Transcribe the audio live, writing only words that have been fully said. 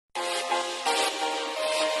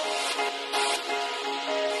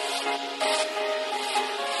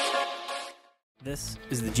This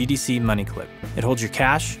is the GDC Money Clip. It holds your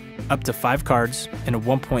cash, up to 5 cards, and a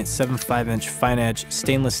 1.75-inch fine-edge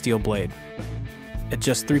stainless steel blade. At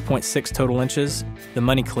just 3.6 total inches, the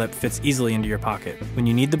Money Clip fits easily into your pocket. When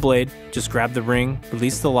you need the blade, just grab the ring,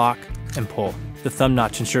 release the lock, and pull. The thumb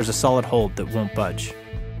notch ensures a solid hold that won't budge.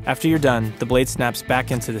 After you're done, the blade snaps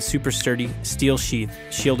back into the super sturdy steel sheath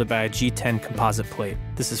shielded by a G10 composite plate.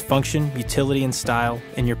 This is function, utility, and style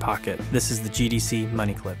in your pocket. This is the GDC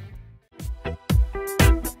Money Clip.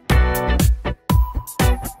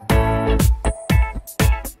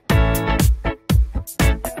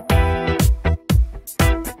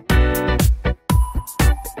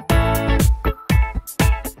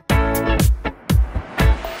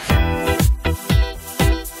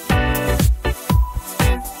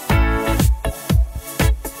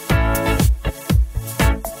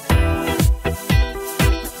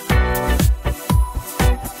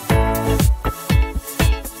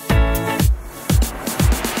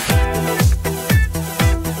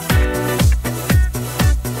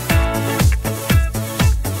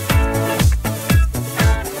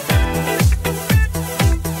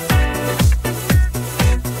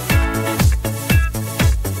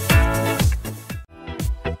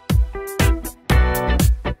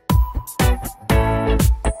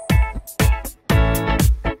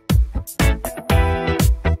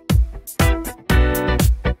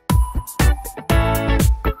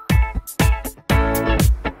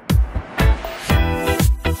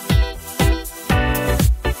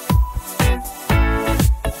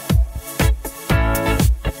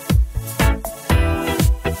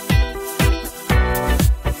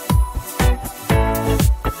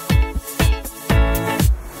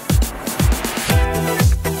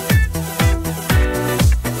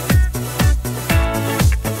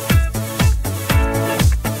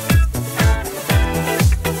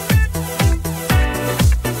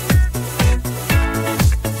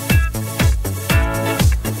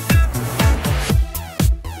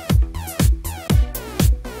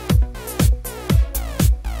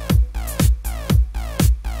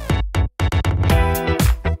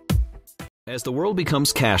 As the world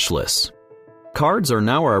becomes cashless, cards are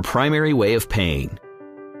now our primary way of paying.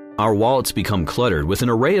 Our wallets become cluttered with an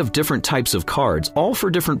array of different types of cards, all for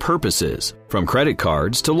different purposes, from credit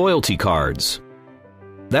cards to loyalty cards.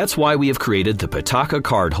 That's why we have created the Pitaka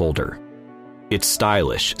Card Holder. Its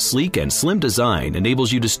stylish, sleek, and slim design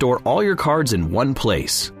enables you to store all your cards in one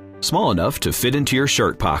place, small enough to fit into your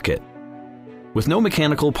shirt pocket. With no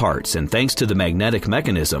mechanical parts and thanks to the magnetic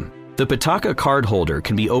mechanism, the Pitaka Card Holder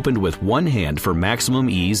can be opened with one hand for maximum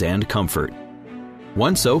ease and comfort.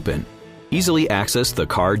 Once open, easily access the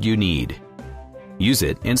card you need. Use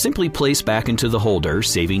it and simply place back into the holder,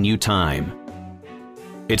 saving you time.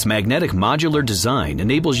 Its magnetic modular design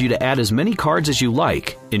enables you to add as many cards as you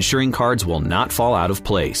like, ensuring cards will not fall out of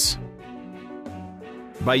place.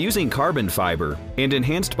 By using carbon fiber and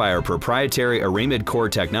enhanced by our proprietary Aramid core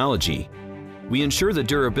technology, we ensure the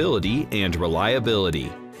durability and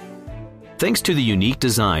reliability. Thanks to the unique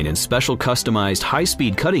design and special customized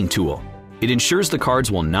high-speed cutting tool, it ensures the cards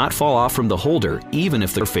will not fall off from the holder even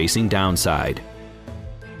if they're facing downside.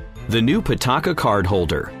 The new Pitaka Card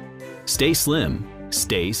Holder. Stay slim,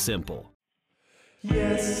 stay simple.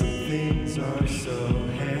 Yes, things are so